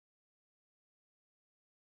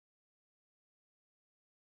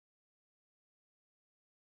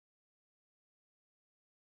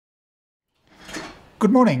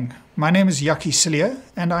Good morning. My name is Yaki Cilia,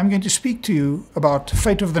 and I'm going to speak to you about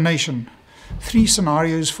Fate of the Nation, 3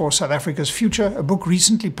 Scenarios for South Africa's Future, a book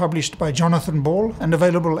recently published by Jonathan Ball and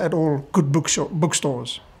available at all good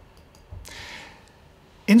bookstores.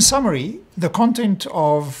 In summary, the content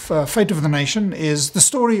of Fate of the Nation is the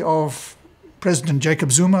story of President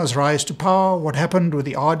Jacob Zuma's rise to power, what happened with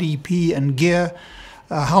the RDP and GEAR,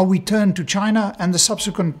 how we turned to China, and the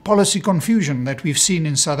subsequent policy confusion that we've seen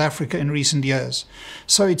in South Africa in recent years.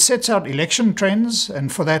 So it sets out election trends,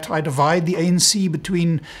 and for that I divide the ANC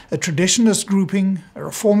between a traditionalist grouping, a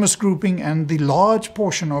reformist grouping, and the large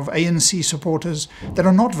portion of ANC supporters that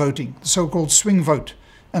are not voting, the so-called swing vote.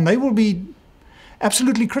 And they will be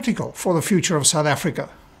absolutely critical for the future of South Africa.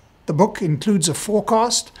 The book includes a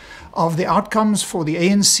forecast of the outcomes for the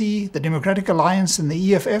ANC, the Democratic Alliance, and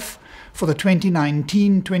the EFF for the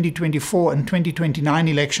 2019, 2024, and 2029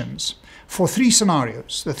 elections for 3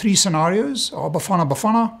 scenarios. The 3 scenarios are Bafana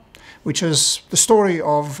Bafana, which is the story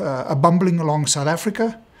of a bumbling along South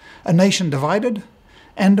Africa, a nation divided,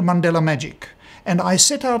 and Mandela Magic. And I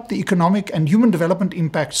set out the economic and human development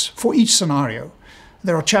impacts for each scenario.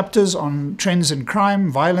 There are chapters on trends in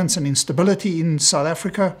crime, violence, and instability in South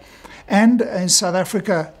Africa, and in South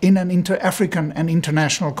Africa in an inter-African and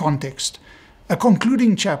international context. A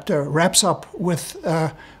concluding chapter wraps up with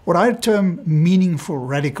what I term meaningful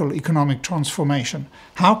radical economic transformation.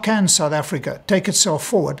 How can South Africa take itself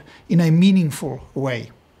forward in a meaningful way?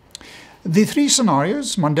 The 3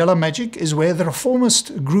 scenarios, Mandela Magic, is where the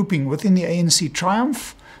reformist grouping within the ANC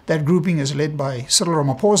triumph. That grouping is led by Cyril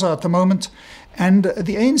Ramaphosa at the moment, and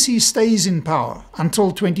the ANC stays in power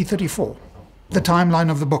until 2034, the timeline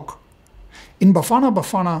of the book. In Bafana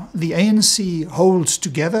Bafana, the ANC holds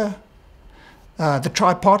together. The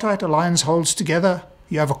tripartite alliance holds together,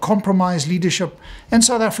 you have a compromise leadership, and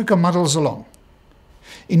South Africa muddles along.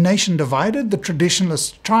 In Nation Divided, the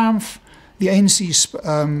traditionalists triumph, the ANC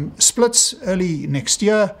splits early next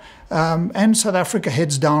year, and South Africa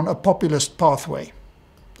heads down a populist pathway.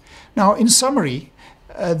 Now, in summary,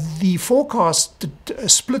 the forecast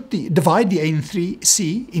divide the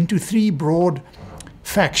ANC into 3 broad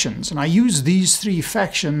factions, and I use these 3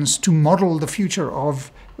 factions to model the future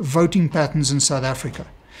of voting patterns in South Africa.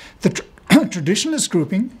 The traditionalist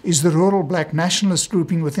grouping is the rural black nationalist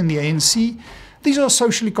grouping within the ANC. These are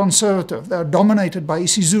socially conservative. They are dominated by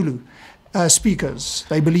isiZulu speakers.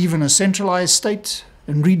 They believe in a centralized state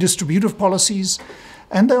and redistributive policies,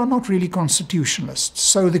 and they are not really constitutionalists.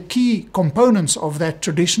 So the key components of that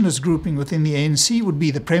traditionalist grouping within the ANC would be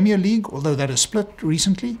the Premier League, although that is split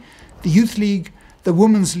recently, the Youth League, the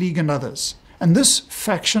Women's League, and others. And this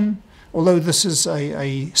faction, although this is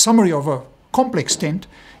a summary of a complex tent,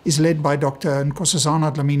 is led by Dr.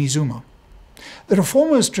 Nkosazana Dlamini Zuma. The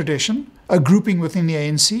reformist tradition, a grouping within the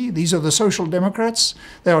ANC, these are the Social Democrats.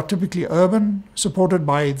 They are typically urban, supported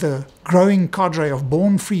by the growing cadre of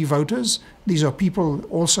born-free voters. These are people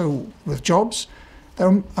also with jobs.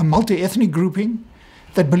 They're a multi-ethnic grouping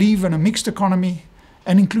that believe in a mixed economy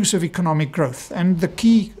and inclusive economic growth. And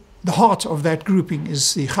the heart of that grouping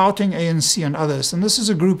is the Gauteng ANC and others. And this is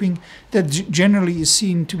a grouping that generally is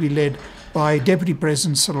seen to be led by Deputy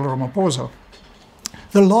President Cyril Ramaphosa.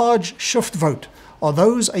 The large shift vote are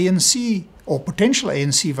those ANC or potential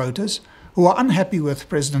ANC voters who are unhappy with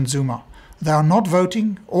President Zuma. They are not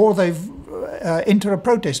voting, or they've entered a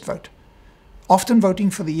protest vote, often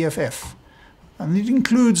voting for the EFF. And it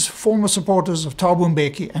includes former supporters of Thabo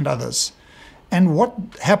Mbeki and others. And what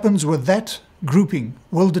happens with that grouping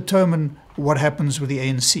will determine what happens with the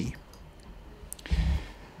ANC.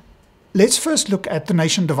 Let's first look at the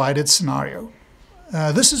Nation Divided scenario.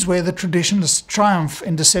 This is where the traditionalists triumph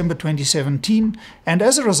in December 2017, and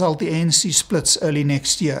as a result the ANC splits early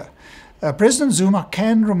next year. President Zuma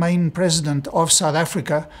can remain president of South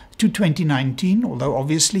Africa to 2019, although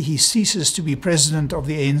obviously he ceases to be president of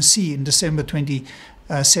the ANC in December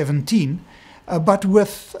 2017, but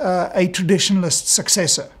with a traditionalist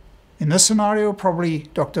successor. In this scenario, probably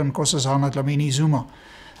Dr. Nkosazana Dlamini Zuma.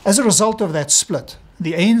 As a result of that split,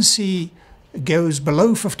 the ANC goes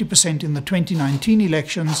below 50% in the 2019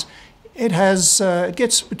 elections. It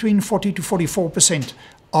gets between 40 to 44%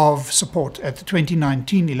 of support at the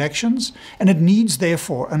 2019 elections, and it needs,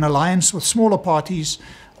 therefore, an alliance with smaller parties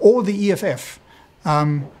or the EFF.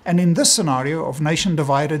 And in this scenario of Nation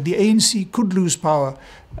Divided, the ANC could lose power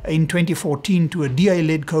in 2014 to a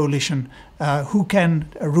DA-led coalition who can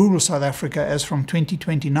rule South Africa as from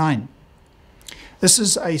 2029. This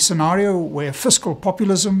is a scenario where fiscal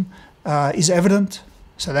populism is evident.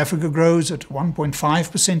 South Africa grows at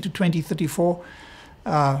 1.5% to 2034,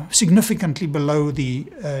 significantly below the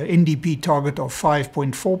NDP target of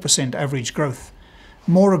 5.4% average growth.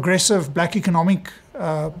 more aggressive black economic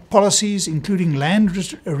policies, including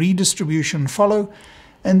land redistribution, follow,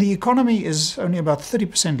 and the economy is only about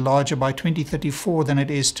 30% larger by 2034 than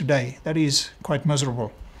it is today. That is quite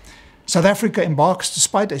miserable. South Africa embarks,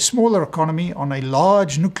 despite a smaller economy, on a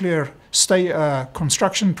large nuclear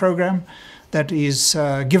construction program that is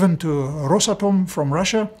given to Rosatom from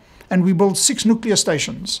Russia, and we build 6 nuclear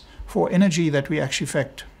stations for energy that we actually, in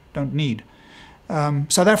fact, don't need.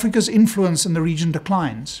 South Africa's influence in the region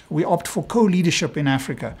declines. We opt for co-leadership in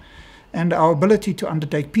Africa, and our ability to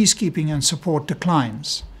undertake peacekeeping and support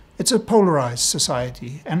declines. It's a polarized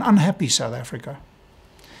society, an unhappy South Africa.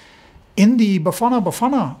 In the Bafana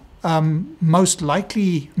Bafana most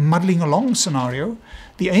likely muddling along scenario,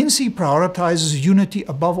 the ANC prioritizes unity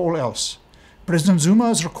above all else. President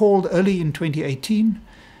Zuma is recalled early in 2018,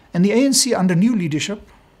 and the ANC under new leadership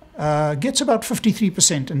gets about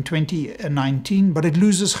 53% in 2019, but it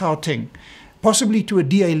loses Gauteng, possibly to a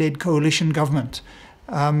DA-led coalition government,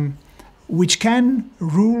 which can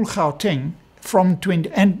rule Gauteng from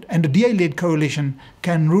and a DA-led coalition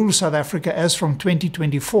can rule South Africa as from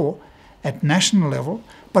 2024 at national level,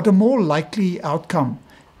 but a more likely outcome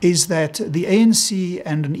is that the ANC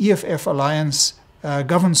and an EFF alliance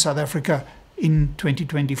govern South Africa in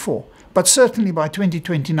 2024. But certainly by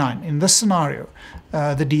 2029, in this scenario,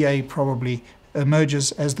 the DA probably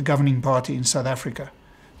emerges as the governing party in South Africa.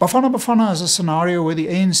 Bafana Bafana is a scenario where the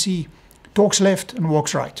ANC talks left and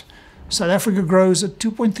walks right. South Africa grows at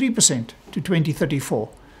 2.3% to 2034.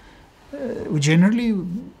 Generally,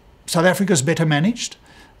 South Africa is better managed.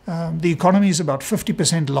 The economy is about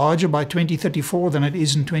 50% larger by 2034 than it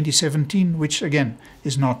is in 2017, which again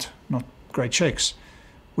is not great shakes.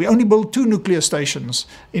 We only build 2 nuclear stations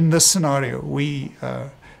in this scenario.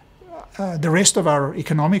 The rest of our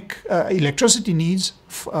economic electricity needs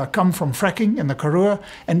come from fracking in the Karoo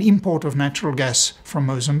and import of natural gas from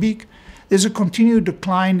Mozambique. There's a continued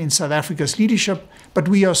decline in South Africa's leadership, but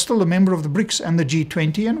we are still a member of the BRICS and the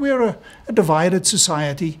G20, and we're a divided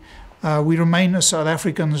society. We remain as South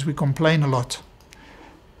Africans, we complain a lot.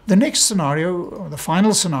 The next scenario, or the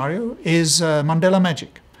final scenario, is Mandela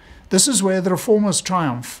Magic. This is where the reformers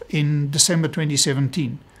triumph in December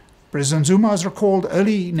 2017. President Zuma is recalled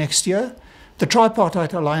early next year. The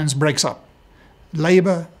tripartite alliance breaks up.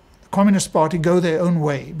 Labour, the Communist Party go their own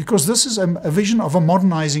way, because this is a vision of a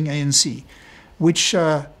modernizing ANC, which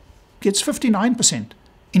gets 59%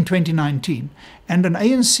 in 2019. And an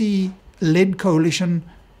ANC-led coalition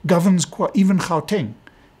governs even Gauteng.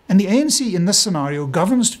 And the ANC in this scenario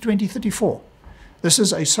governs to 2034. This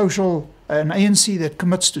is an ANC that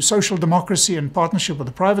commits to social democracy and partnership with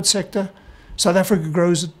the private sector. South Africa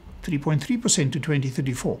grows at 3.3% to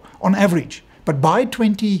 2034 on average. But by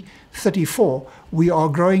 2034, we are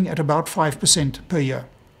growing at about 5% per year.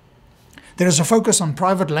 There is a focus on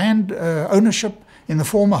private land ownership in the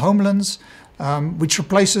former homelands, which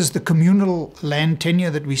replaces the communal land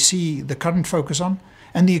tenure that we see the current focus on.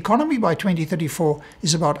 And the economy by 2034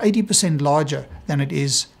 is about 80% larger than it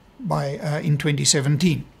is in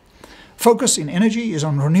 2017. Focus in energy is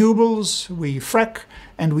on renewables. We frack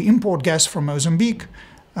and we import gas from Mozambique.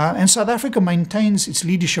 And South Africa maintains its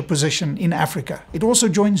leadership position in Africa. It also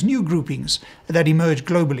joins new groupings that emerge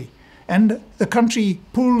globally. And the country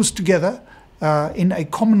pulls together in a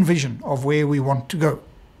common vision of where we want to go.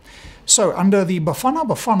 So under the Bafana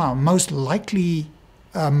Bafana most likely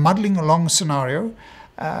muddling along scenario,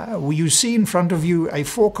 you see in front of you a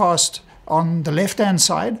forecast on the left-hand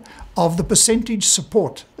side of the percentage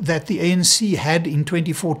support that the ANC had in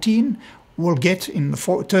 2014 will get in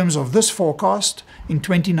terms of this forecast in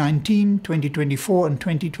 2019, 2024 and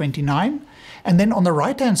 2029. And then on the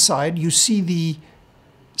right-hand side, you see the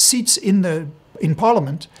seats in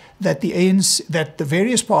Parliament that the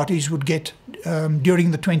various parties would get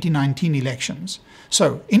during the 2019 elections.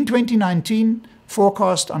 So in 2019,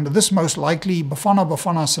 forecast under this most likely Bafana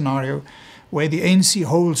Bafana scenario, where the ANC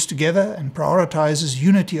holds together and prioritizes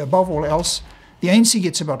unity above all else, the ANC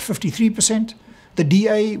gets about 53%. The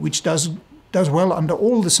DA, which does well under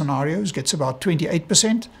all the scenarios, gets about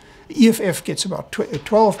 28%. The EFF gets about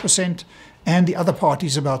 12%, and the other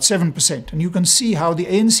parties about 7%. And you can see how the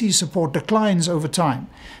ANC support declines over time,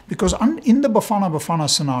 because in the Bafana Bafana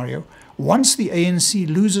scenario, once the ANC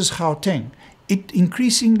loses Gauteng, it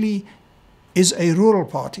increasingly is a rural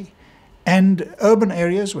party. And urban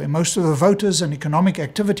areas where most of the voters and economic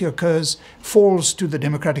activity occurs falls to the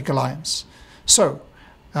Democratic Alliance. So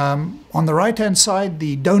on the right-hand side,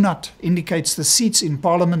 the donut indicates the seats in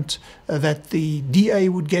Parliament that the DA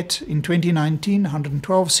would get in 2019,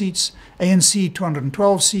 112 seats, ANC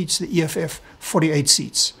 212 seats, the EFF 48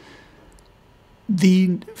 seats.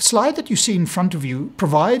 The slide that you see in front of you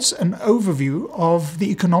provides an overview of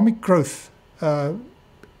the economic growth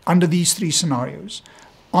under these three scenarios.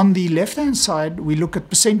 On the left-hand side, we look at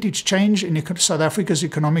percentage change in South Africa's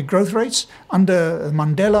economic growth rates under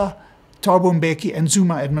Mandela, Thabo Mbeki and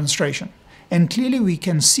Zuma administration. And clearly we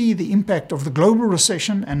can see the impact of the global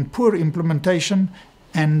recession and poor implementation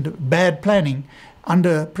and bad planning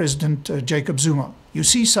under President Jacob Zuma. You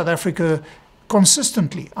see South Africa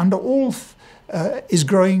consistently, under all is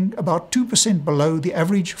growing about 2% below the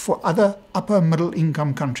average for other upper middle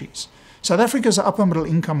income countries. South Africa is an upper middle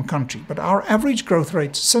income country, but our average growth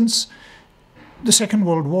rate since the Second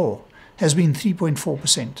World War has been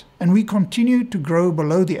 3.4%, and we continue to grow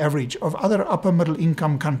below the average of other upper middle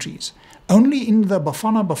income countries. Only in the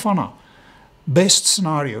Bafana best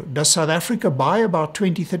scenario does South Africa by about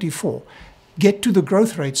 2034 get to the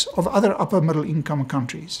growth rates of other upper middle income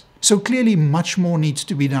countries. So clearly much more needs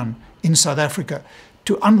to be done in South Africa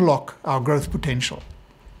to unlock our growth potential.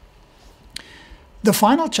 The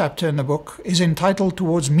final chapter in the book is entitled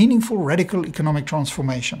Towards Meaningful Radical Economic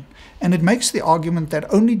Transformation, and it makes the argument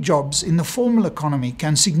that only jobs in the formal economy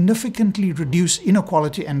can significantly reduce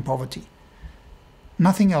inequality and poverty.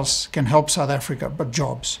 Nothing else can help South Africa but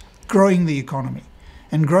jobs, growing the economy,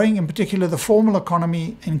 and growing in particular the formal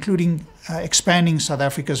economy, including expanding South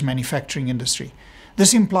Africa's manufacturing industry.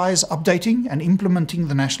 This implies updating and implementing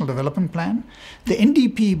the National Development Plan. The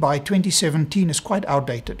NDP by 2017 is quite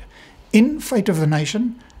outdated. In Fate of the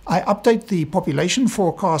Nation, I update the population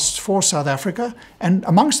forecasts for South Africa, and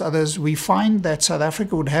amongst others, we find that South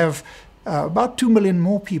Africa would have about 2 million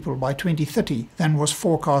more people by 2030 than was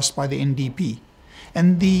forecast by the NDP.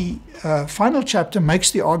 And the final chapter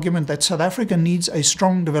makes the argument that South Africa needs a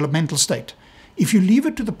strong developmental state. If you leave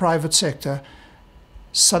it to the private sector,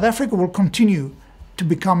 South Africa will continue to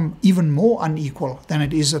become even more unequal than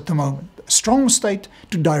it is at the moment. A strong state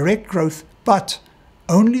to direct growth, but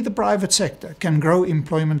only the private sector can grow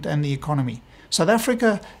employment and the economy. South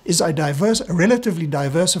Africa is a relatively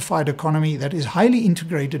diversified economy that is highly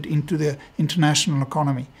integrated into the international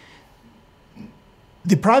economy.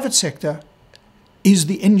 The private sector is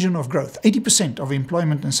the engine of growth. 80% of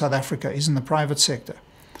employment in South Africa is in the private sector.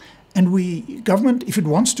 And government, if it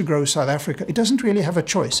wants to grow South Africa, it doesn't really have a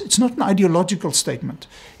choice. It's not an ideological statement.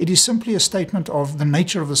 It is simply a statement of the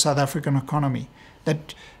nature of the South African economy,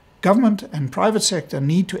 that government and private sector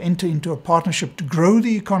need to enter into a partnership to grow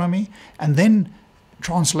the economy and then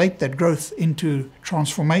translate that growth into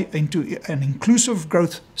an inclusive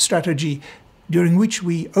growth strategy during which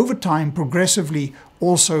we, over time, progressively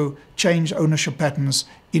also change ownership patterns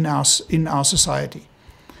in our society.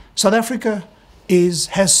 South Africa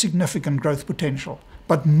has significant growth potential,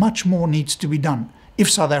 but much more needs to be done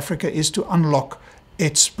if South Africa is to unlock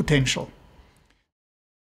its potential.